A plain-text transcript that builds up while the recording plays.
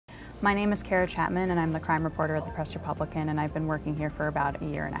My name is Cara Chapman and I'm the crime reporter at the Press-Republican, and I've been working here for about a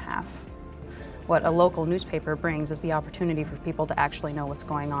year and a half. What a local newspaper brings is the opportunity for people to actually know what's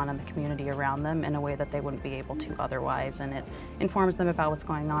going on in the community around them in a way that they wouldn't be able to otherwise, and it informs them about what's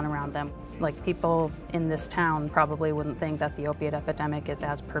going on around them. Like, people in this town probably wouldn't think that the opiate epidemic is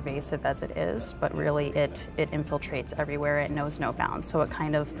as pervasive as it is, but really it infiltrates everywhere. It knows no bounds, so it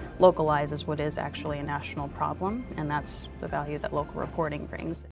kind of localizes what is actually a national problem, and that's the value that local reporting brings.